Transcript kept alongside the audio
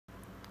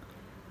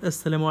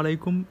السلام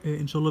عليكم.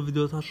 ان شاء الله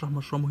الفيديو ده هشرح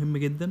مشروع مهم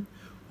جدا،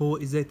 وهو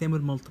ازاي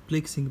تعمل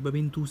مالتيبلكسنج ما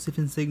بين 2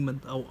 7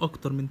 سيجمنت او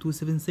اكتر من 2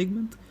 7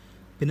 سيجمنت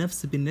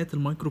بنفس بنات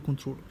المايكرو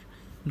كنترولر،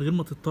 من غير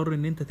ما تضطر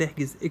ان انت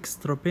تحجز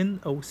اكسترا بن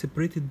او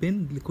سيبريتد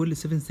بن لكل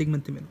 7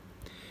 سيجمنت منهم.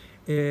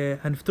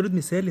 هنفترض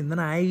مثال ان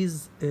انا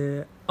عايز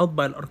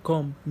اطبع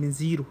الارقام من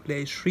 0 ل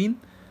 20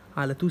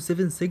 على 2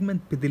 7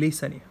 سيجمنت بديلي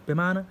ثانيه،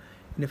 بمعنى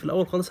ان في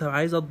الاول خالص هبقى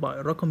عايز اطبع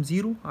الرقم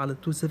 0 على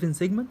 2 7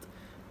 سيجمنت،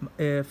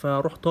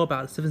 فاروح طابع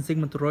على 7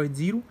 سيجمنت الرايت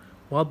 0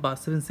 وهطبع على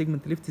 7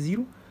 سيجمنت ليفت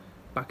 0.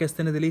 بعد كده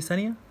استنى ديلي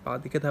ثانيه،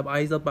 بعد كده هبقى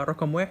عايز اطبع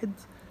رقم 1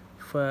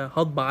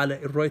 فهطبع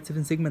على الرايت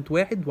 7 سيجمنت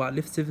 1 وعلى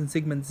الليفت 7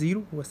 سيجمنت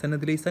 0 واستنى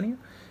ديلي ثانيه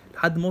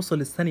لحد ما اوصل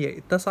للثانيه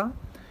التاسعه.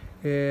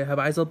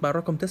 هبقى عايز اطبع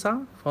الرقم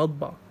 9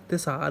 فهطبع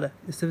 9 على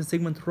ال 7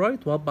 سيجمنت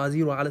الرايت وهطبع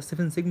 0 على ال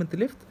 7 سيجمنت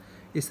ليفت.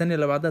 الثانيه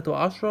اللي بعدها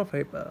تبقى 10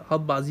 فيبقى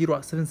هطبع 0 على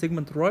ال 7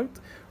 سيجمنت الرايت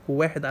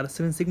وواحد على ال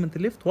 7 سيجمنت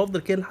ليفت، وافضل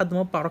كده لحد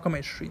ما اطبع رقم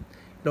 20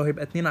 لو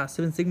هيبقى 2 على ال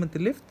 7 سيجمنت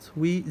ليفت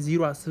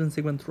و0 على ال 7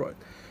 سيجمنت رايت.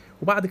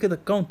 وبعد كده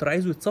الكاونتر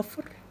عايزه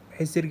يتصفر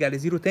بحيث يرجع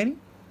لزيرو تاني،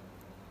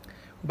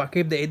 وبعد كده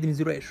يبدا يعد من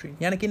 0 ل 20.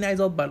 يعني كاني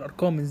عايز اطبع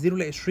الارقام من 0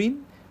 ل 20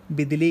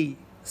 بديلي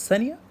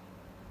ثانيه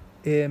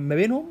ما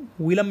بينهم،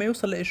 ولما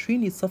يوصل ل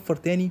 20 يتصفر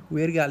تاني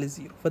ويرجع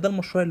للزيرو. فده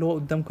المشروع اللي هو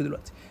قدامكم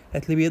دلوقتي،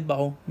 هتلاقيه بيطبع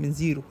اهو من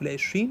 0 ل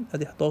 20،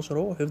 ادي 11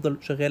 اهو، هيفضل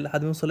شغال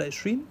لحد ما يوصل ل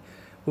 20،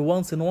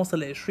 ووانس ان وصل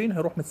ل 20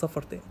 هيروح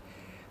متصفر تاني.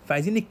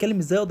 فعايزين نتكلم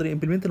ازاي اقدر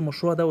امبلمنت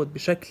المشروع دوت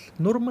بشكل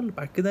نورمال،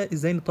 بعد كده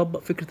ازاي نطبق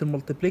فكره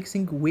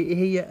المالتيبلكسنج وايه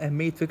هي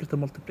اهميه فكره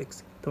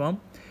المالتيبلكسنج. تمام.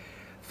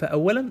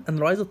 فاولا انا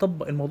لو عايز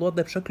اطبق الموضوع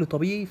ده بشكل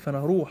طبيعي فانا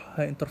هروح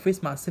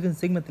هانترفيس مع ال7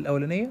 سيجمنت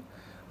الاولانيه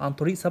عن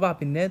طريق 7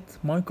 بنات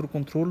مايكرو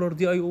كنترولر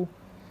دي اي او،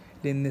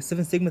 لان ال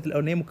 7 سيجمنت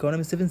الاولانيه مكونه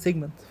من 7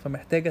 سيجمنت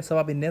فمحتاجه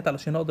 7 بنات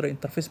علشان اقدر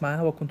انترفيس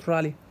معاها وكنترول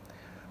عليها،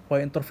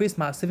 وهينترفيس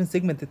مع ال 7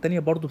 سيجمنت الثانيه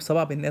برضو ب7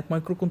 بنات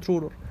مايكرو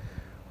كنترولر،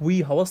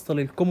 وهوصل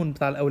الكومن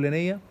بتاع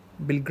الاولانيه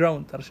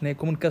بالجراوند علشان هي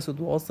كومن كاسود،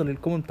 وهوصل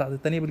الكومن بتاعت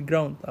الثانيه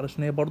بالجراوند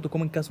علشان هي برضو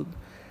كومن كاسود.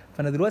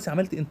 فانا دلوقتي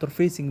عملت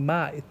انترفيسنج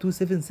مع ال 2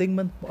 7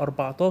 سيجمنت ب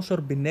 14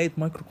 بنايه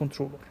مايكرو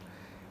كنترولر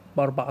ب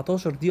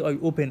 14 دي اي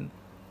او بن،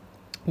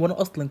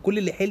 وانا اصلا كل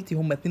اللي حيلتي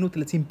هم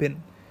 32 بن.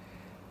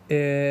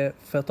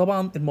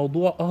 فطبعا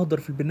الموضوع اهدر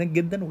في البرنامج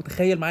جدا.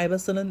 وتخيل معايا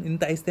مثلا ان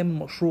انت عايز تعمل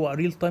مشروع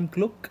ريل تايم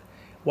كلوك،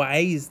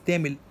 وعايز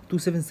تعمل 2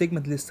 7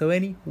 سيجمنت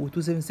للثواني و2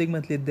 7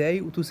 سيجمنت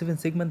للدقايق و2 7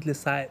 سيجمنت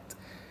للساعات،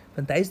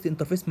 فانت عايز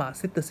تنترفيس مع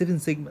 6 7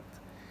 سيجمنت.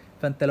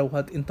 فانت لو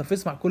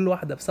هتنترفيس مع كل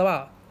واحده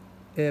بسبع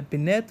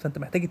بنات فانت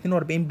محتاج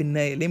 42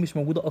 بنايه اللي هي مش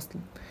موجوده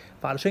اصلا.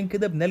 فعلشان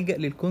كده بنلجأ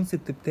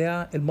للكونسبت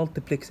بتاع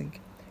المالتيبلكسنج،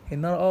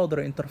 ان انا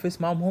اقدر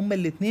انترفيس معاهم هما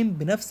الاثنين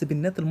بنفس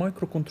بنات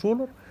المايكرو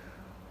كنترولر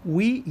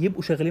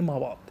ويبقوا شغالين مع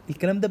بعض.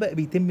 الكلام ده بقى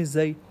بيتم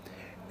ازاي؟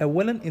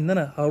 اولا ان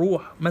انا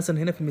هروح مثلا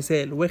هنا في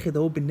المثال واخد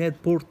اهو بنات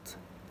بورت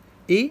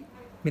A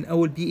من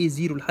اول بي اي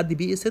 0 لحد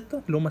بي اي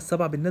 6 اللي هم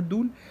السبع بنات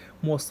دول،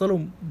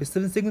 موصلهم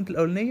بال7 سيجمنت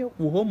الاولانيه،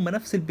 وهم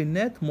نفس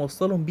البنات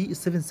موصلهم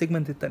بال7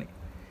 سيجمنت الثانيه،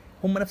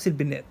 هم نفس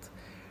البنات،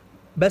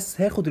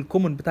 بس هاخد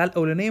الكومن بتاع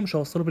الاولانيه مش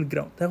هوصله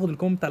بالجراوند، هاخد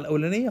الكومن بتاع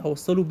الاولانيه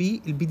هوصله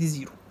بالبي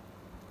دي 0،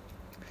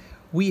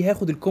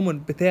 وهاخد الكومن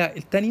بتاع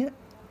الثانيه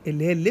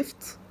اللي هي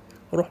الليفت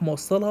اروح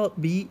موصلها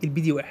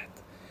بالبي دي 1.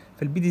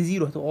 فالبي دي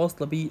 0 هتبقى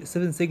واصله ب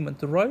 7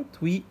 سيجمنت الرايت،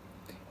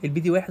 والبي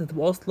دي 1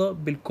 هتبقى واصله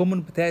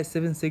بالكومن بتاع ال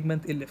 7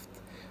 سيجمنت الليفت.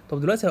 طب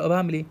دلوقتي هبقى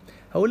بعمل ايه؟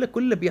 هقول لك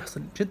كل اللي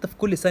بيحصل مش انت في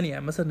كل ثانيه،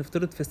 يعني مثلا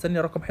نفترض في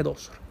الثانيه رقم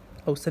 11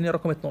 او الثانيه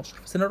رقم 12،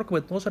 في الثانيه رقم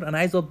 12 انا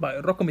عايز اطبع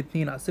الرقم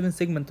 2 على 7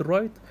 سيجمنت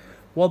الرايت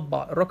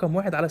واطبع الرقم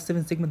 1 على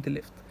 7 سيجمنت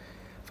الليفت.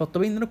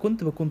 فالطبيعي ان انا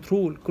كنت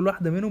بكنترول كل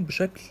واحده منهم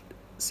بشكل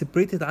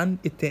سيبريتد عن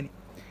التاني.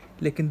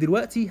 لكن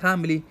دلوقتي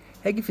هعمل ايه؟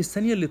 هاجي في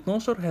الثانيه ال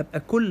 12 هبقى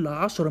كل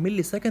 10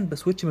 مللي سكند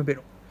بسويتش ما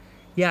بينهم.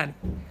 يعني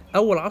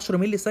اول 10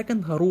 مللي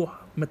سكند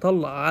هروح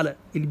مطلع على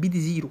البي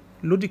دي 0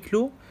 لوجيك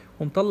لو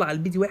ومطلع على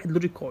البي دي 1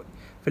 لوجيك هاي.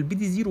 فالبي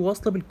دي 0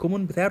 واصله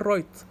بالكومن بتاع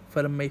الرايت،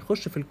 فلما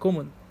يخش في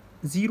الكومن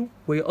 0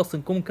 وهي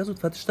اصلا كومن كاسود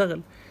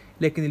فهتشتغل،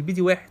 لكن البي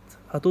دي 1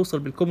 هتوصل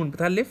بالكومن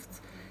بتاع الليفت.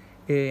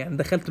 يعني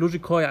دخلت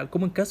لوجيك هاي على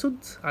الكومن كاسود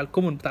على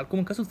الكومن بتاع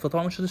الكومن كاسود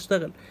فطبعا مش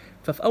هتشتغل.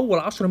 ففي اول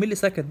 10 مللي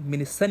سكند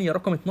من الثانيه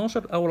رقم 12،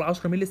 اول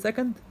 10 مللي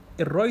سكند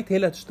الرايت هي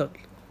اللي هتشتغل،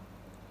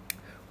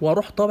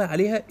 واروح طابع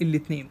عليها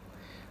الاثنين.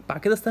 بعد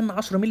كده استنى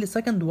 10 مللي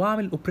سكند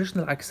واعمل اوبريشن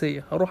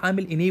العكسيه، هروح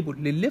اعمل انيبل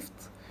للليفت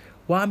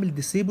واعمل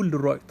ديسيبل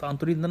للرايت عن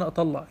طريق ان انا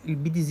اطلع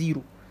البي دي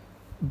 0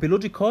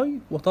 بلوجيك هاي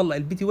واطلع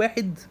البي دي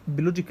 1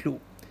 بلوجيك لو.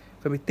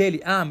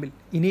 فبالتالي اعمل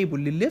انيبل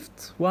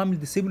للليفت واعمل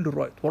ديسيبل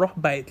للرايت واروح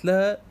باعت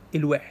لها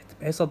الواحد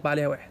بحيث اطبع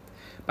عليها واحد.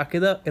 بعد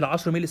كده ال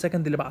 10 مللي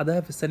سكند اللي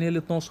بعدها في الثانيه ال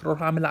 12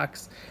 اروح اعمل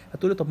العكس.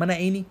 هتقولي طب ما انا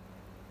عيني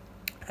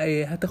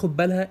هتاخد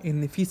بالها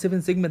ان في 7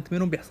 سيجمنت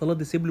منهم بيحصل لها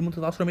ديسيبل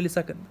لمده 10 مللي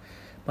سكند.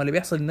 ما اللي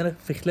بيحصل ان انا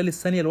في خلال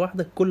الثانيه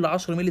الواحده كل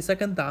 10 مللي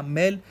سكند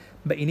عمال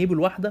بانيبل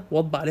واحده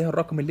واطبع عليها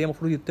الرقم اللي هي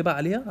المفروض يتبع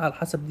عليها على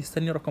حسب دي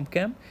الثانيه رقم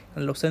كام.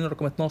 يعني لو ثانيه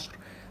رقم 12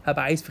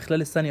 هبقى عايز في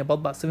خلال الثانيه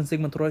بطبع 7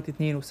 سيجمنت رايت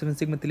 2 و7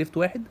 سيجمنت ليفت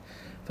 1،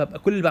 فابقى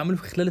كل اللي بعمله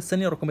في خلال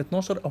الثانيه رقم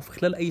 12 او في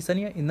خلال اي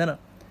ثانيه ان انا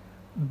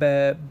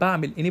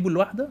بعمل انيبل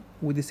لواحده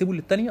وديسيبل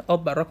للثانيه،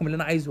 اطبع الرقم اللي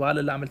انا عايزه على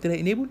اللي عملت لها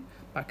انيبل.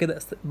 بعد كده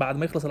بعد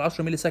ما يخلص ال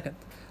 10 مللي سكند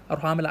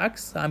اروح اعمل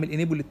عكس، اعمل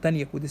انيبل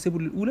للثانيه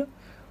وديسيبل للاولى،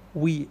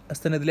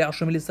 واستند ليها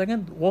 10 مللي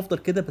سكند، وافضل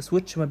كده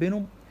بسويتش ما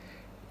بينهم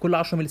كل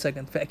 10 مللي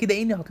سكند. فاكيد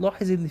عيني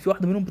هتلاحظ ان في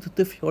واحده منهم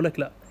بتطفي. اقول لك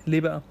لا، ليه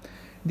بقى؟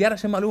 دي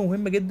علشان معلومه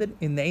مهمه جدا،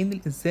 ان عين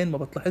الانسان ما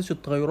بتلاحظش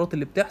التغيرات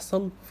اللي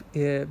بتحصل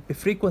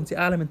بفريكونسي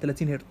اعلى من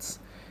 30 هرتز.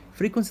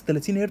 فريكونسي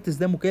 30 هرتز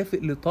ده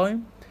مكافئ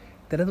لتايم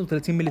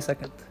 33 مللي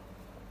سكند.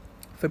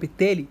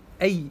 فبالتالي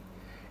اي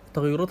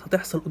تغيرات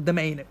هتحصل قدام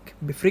عينك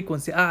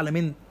بفريكونسي اعلى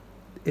من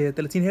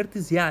 30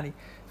 هرتز، يعني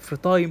في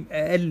تايم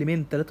اقل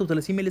من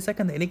 33 مللي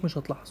سكند، عينيك مش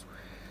هتلاحظه.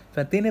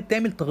 فانت هنا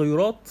بتعمل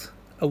تغيرات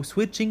او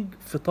سويتشنج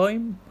في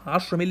تايم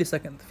 10 مللي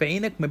سكند،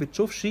 فعينك ما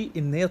بتشوفش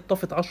ان هي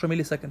اتطفت 10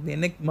 مللي سكند،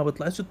 لانك ما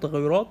بتلاحظش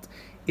التغيرات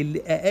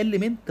اللي اقل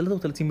من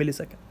 33 مللي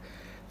سكند.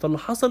 فاللي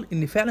حصل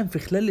ان فعلا في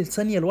خلال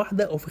الثانيه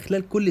الواحده او في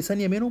خلال كل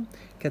ثانيه منهم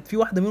كانت في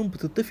واحده منهم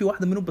بتطفي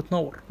وواحده منهم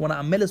بتنور، وانا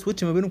عمال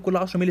اسويتش ما بينهم كل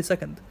 10 مللي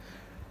سكند،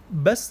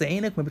 بس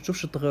عينك ما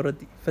بتشوفش التغيرات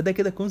دي. فده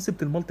كده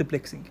كونسبت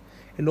المالتيبلكسنج،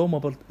 اللي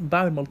هو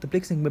بعمل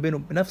مالتيبلكسنج ما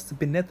بينهم بنفس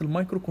بنات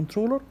المايكرو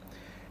كنترولر.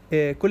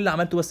 كل اللي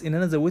عملته بس ان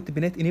انا زودت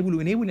بنات انيبل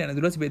وانيبل، يعني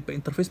دلوقتي بقيت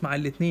بانترفيس مع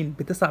الاثنين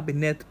بتسع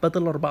بنات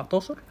بدل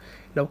 14.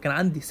 لو كان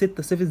عندي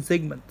 6 7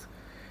 سيجمنت،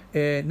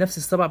 نفس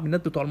السبع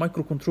بنات بتوع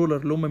المايكرو كنترولر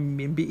اللي هم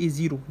من بي اي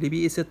 0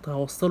 لبي اي 6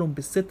 هوصلهم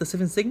بالستة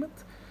 7 سيجمنت،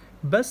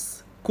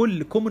 بس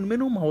كل كومن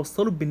منهم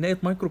هوصله ببنايه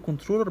مايكرو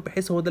كنترولر،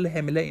 بحيث هو ده اللي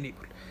هيعمل لها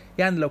انيبل.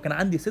 يعني لو كان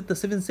عندي 6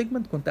 7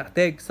 سيجمنت كنت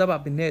احتاج 7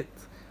 بنات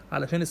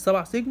علشان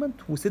السبع سيجمنت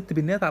وست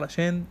بنات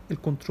علشان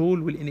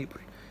الكنترول والانيبل،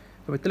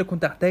 فبالتالي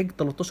كنت هحتاج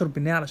 13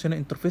 بنايه علشان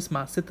انترفيس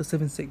مع 6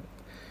 7 سيجمنت.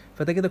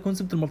 فده كده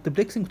كونسبت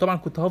المالتيبلكسنج. وطبعا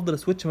كنت هفضل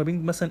اسويتش ما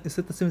بين مثلا ال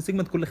 6 7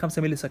 سيجمنت كل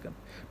 5 مللي سكند،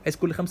 بحيث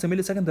كل 5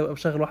 مللي سكند ابقى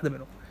بشغل واحده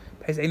منهم،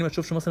 بحيث عيني ما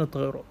تشوفش مثلا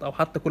التغيرات، او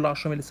حتى كل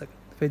 10 مللي سكند.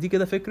 فدي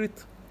كده فكره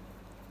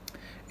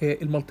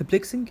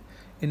المالتيبلكسنج،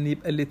 ان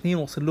يبقى الاثنين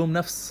واصل لهم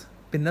نفس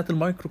بنات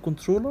المايكرو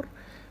كنترولر،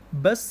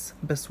 بس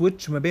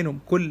بسويتش ما بينهم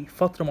كل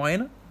فتره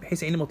معينه،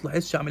 بحيث عيني ما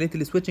تلاحظش عمليه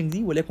السويتشنج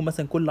دي، وليكن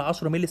مثلا كل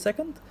 10 مللي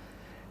سكند،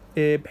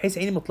 بحيث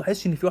عيني ما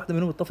تلاحظش ان في واحده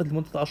منهم اتطفت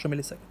لمده 10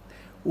 مللي سكند.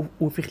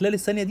 وفي خلال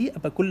الثانيه دي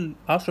ابقى كل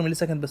 10 مللي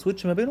سكند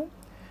بسويتش ما بينهم،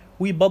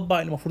 وبطبع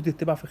اللي المفروض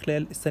يتبع في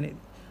خلال الثانيه دي.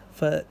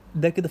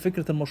 فده كده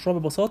فكره المشروع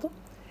ببساطه.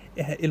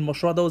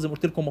 المشروع ده زي ما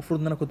قلت لكم المفروض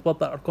ان انا كنت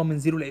بطبع ارقام من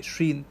 0 ل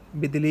 20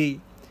 بديلي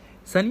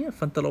ثانيه.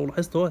 فانت لو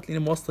لاحظت اهو هتلاقيني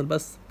موصل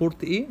بس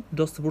بورت A،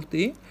 جاست بورت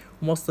A،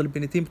 وموصل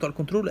البنتين بتوع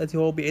الكنترول. ادي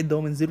هو بيعد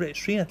اهو من 0 ل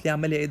 20، هتلاقيه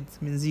عمال يعد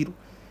من 0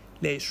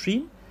 ل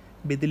 20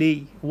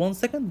 بديلي 1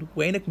 سكند،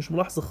 وعينك مش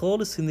ملاحظه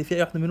خالص ان في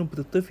اي واحده منهم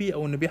بتطفي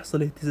او ان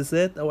بيحصل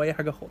اهتزازات او اي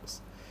حاجه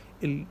خالص.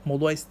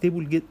 الموضوع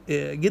ستيبل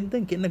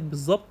جدا، كانك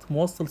بالظبط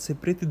موصل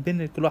سيبريتد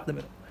بين كل واحده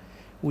منهم.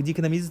 ودي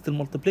كده ميزه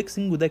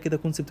المالتيبلكسنج، وده كده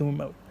كونسبت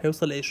مهم قوي.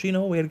 هيوصل ل 20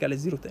 اهو ويرجع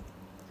للزيرو تاني.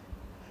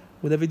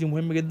 وده فيديو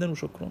مهم جدا،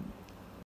 وشكرا.